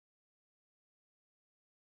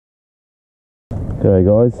G'day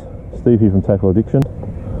guys, Steve here from Tackle Addiction.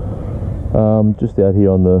 Just out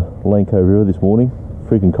here on the Cove River this morning.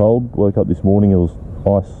 Freaking cold. Woke up this morning, it was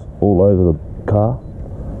ice all over the car.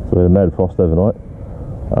 So we had a mad frost overnight.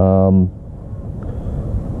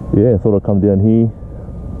 Yeah, I thought I'd come down here,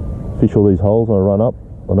 fish all these holes on a run up.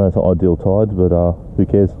 I know it's not ideal tides, but who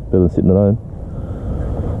cares? Better than sitting at home.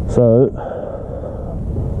 So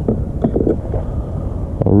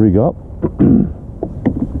I'll rig up.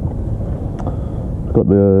 Got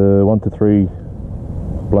the 1 to 3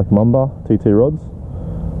 black mamba TT rods,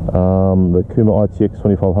 the Kuma ITX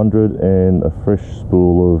 2500, and a fresh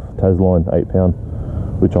spool of Tasline 8 pound,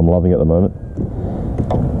 which I'm loving at the moment.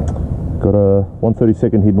 Got a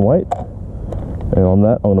 1/32 hidden weight, and on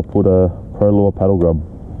that I'm going to put a Pro Lure Paddle Grub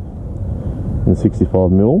in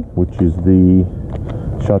 65mm, which is the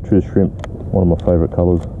chartreuse shrimp, one of my favourite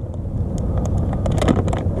colours.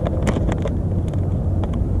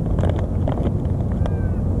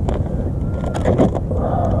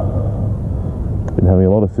 Been having a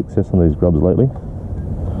lot of success on these grubs lately.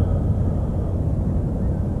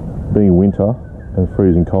 Being winter and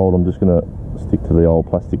freezing cold, I'm just going to stick to the old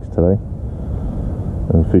plastics today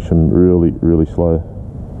and fish them really slow.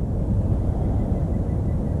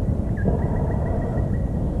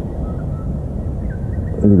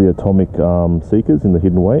 These are the atomic seekers in the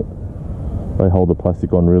hidden weight. They hold the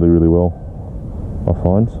plastic on really well, I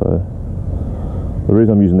find. So the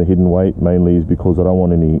reason I'm using the hidden weight mainly is because I don't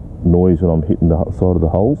want any noise when I'm hitting the side of the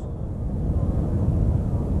holes,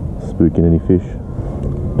 spooking any fish.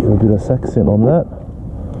 Give a bit of sack scent on that.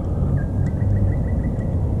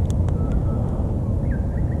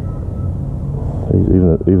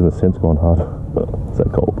 Even the scent's gone hard. It's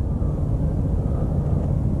that cold.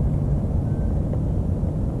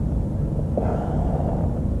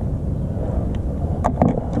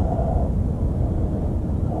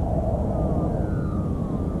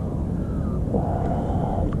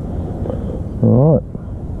 Alright.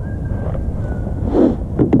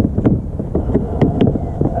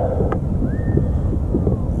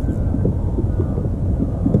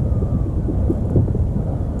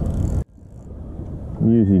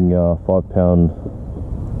 I'm using 5 pound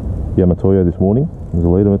Yamatoya this morning as a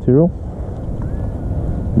leader material,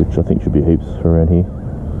 which I think should be heaps around here.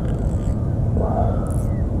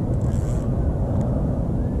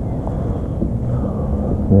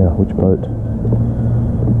 Now, which boat?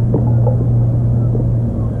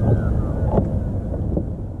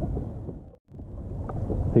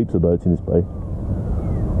 Heaps of boats in this bay.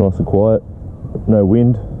 Nice and quiet, no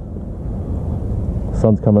wind,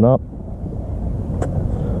 sun's coming up.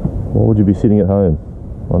 Why would you be sitting at home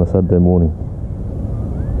on a Saturday morning?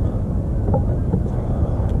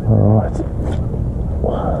 Alright.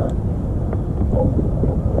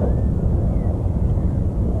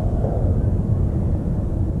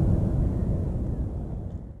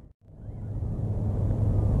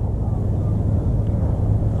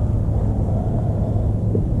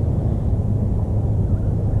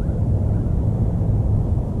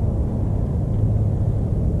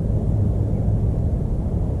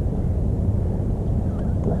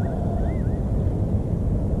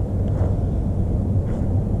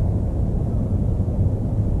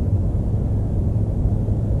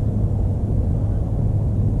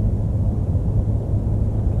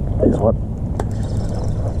 There's one.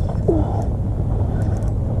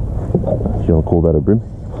 If you want to call that a brim.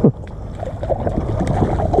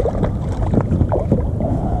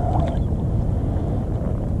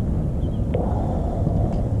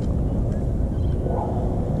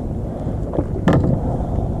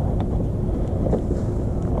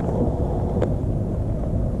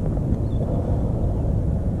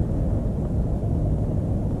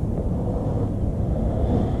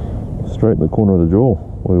 Straight in the corner of the jaw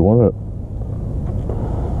where we wanted it.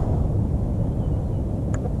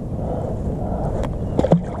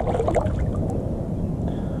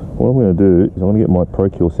 What I'm going to do is I'm going to get my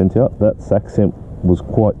Procure scent out. That sack scent was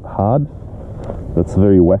quite hard. That's a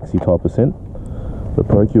very waxy type of scent. The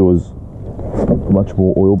Procure is much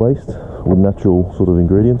more oil based with natural sort of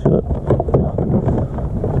ingredients in it.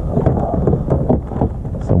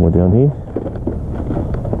 Somewhere down here.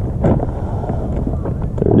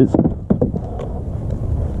 There it is.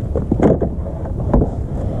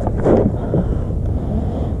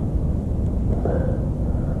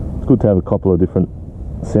 It's good to have a couple of different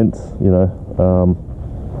scents, you know.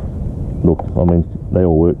 Look, I mean, they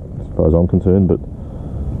all work as far as I'm concerned, but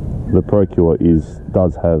the Procure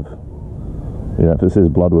does have, you know, if it says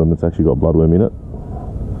bloodworm, it's actually got bloodworm in it.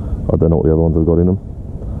 I don't know what the other ones have got in them,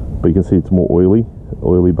 but you can see it's more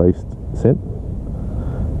oily based scent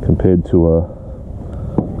compared to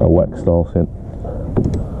a wax style scent.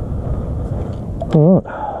 Alright.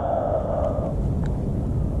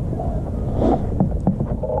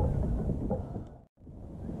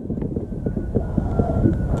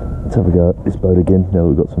 Let's have a go at this boat again now that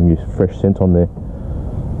we've got some new fresh scent on there.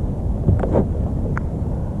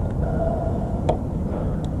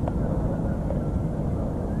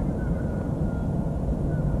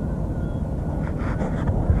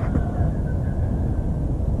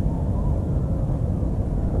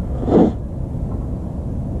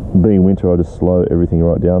 Being winter, I just slow everything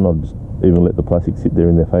right down. I've just even let the plastic sit there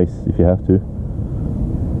in their face if you have to.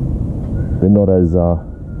 They're not as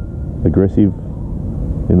aggressive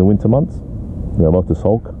in the winter months. They like to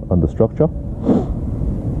sulk under structure,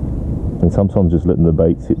 and sometimes just letting the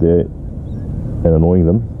bait sit there and annoying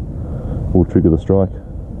them will trigger the strike.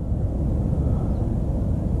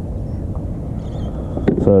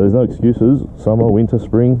 So there's no excuses. Summer, winter,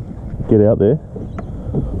 spring, get out there.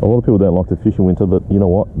 A lot of people don't like to fish in winter, but you know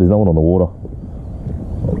what? There's no one on the water.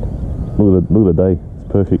 Look at the day. It's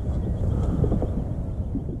perfect.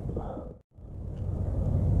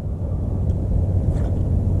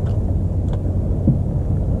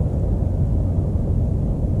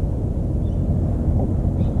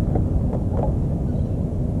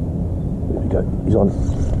 There we go. He's on.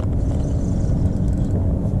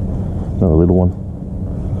 Another little one.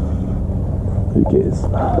 Who cares?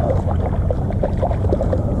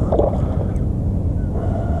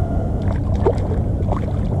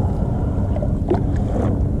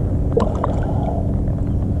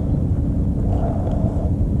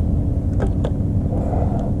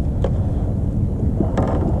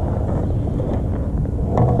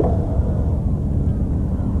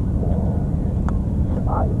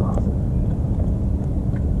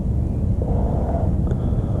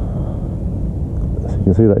 You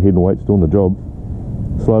can see that hidden weight's doing the job,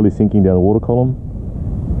 slowly sinking down the water column.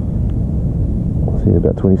 I see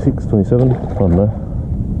about 26, 27, I don't know.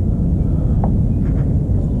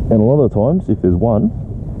 And a lot of the times, if there's one,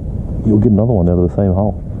 you'll get another one out of the same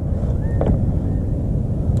hole.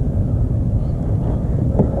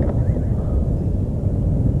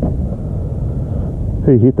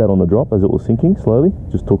 He hit that on the drop as it was sinking slowly,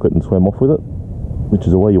 just took it and swam off with it, which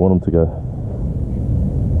is the way you want them to go.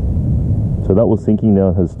 So that was sinking,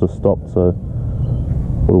 now has just stopped. So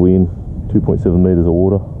what are we in? 2.7 meters of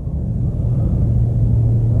water.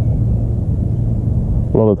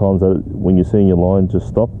 A lot of times when you're seeing your line just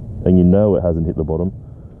stop and you know it hasn't hit the bottom.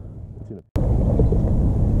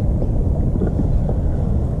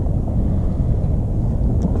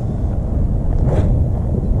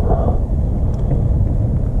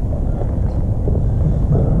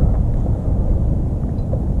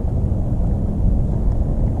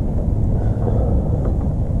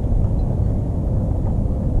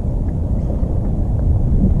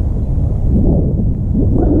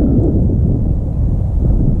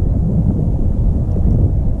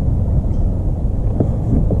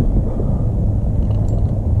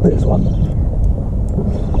 There's one.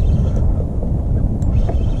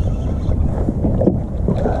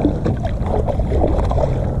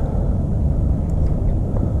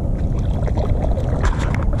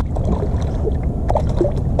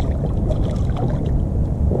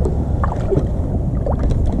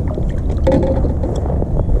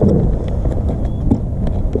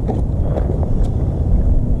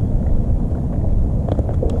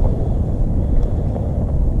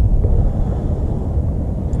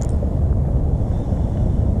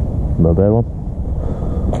 No bad one.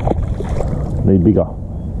 Need bigger,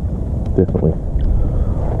 definitely.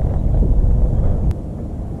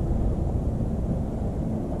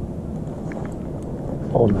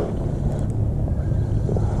 On.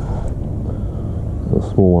 A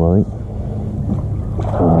small one, I think.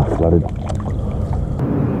 Ah, flooded.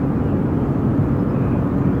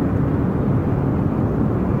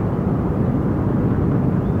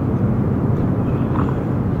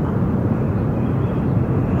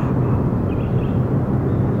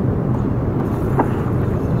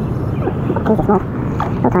 These are small.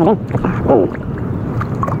 Little tiny bin.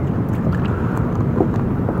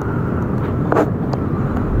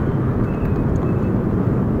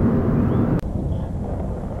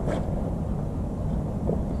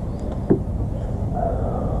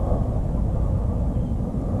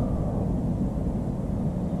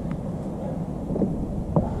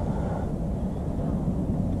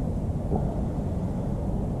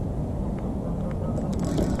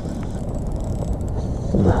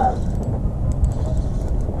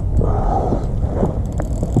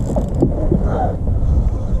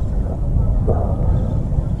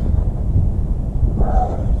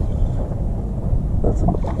 That's a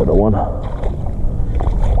better one.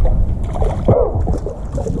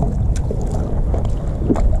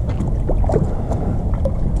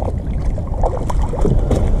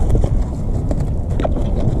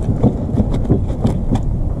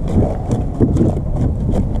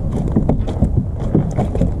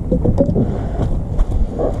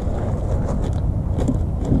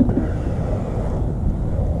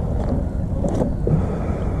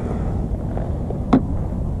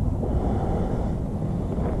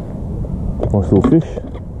 Nice little fish.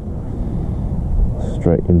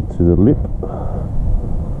 Straight into the lip.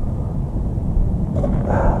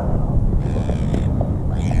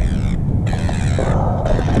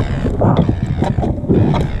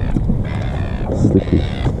 Slippy.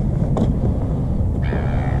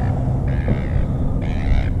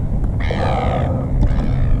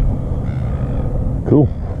 Cool.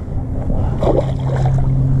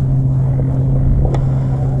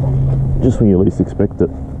 Just when you least expect it.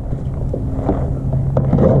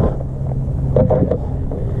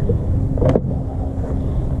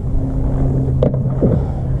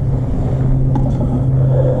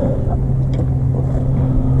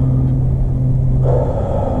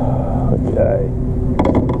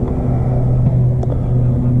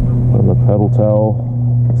 Paddle tail,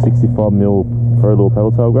 65mm Pro Lure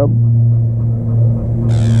Paddle Grub.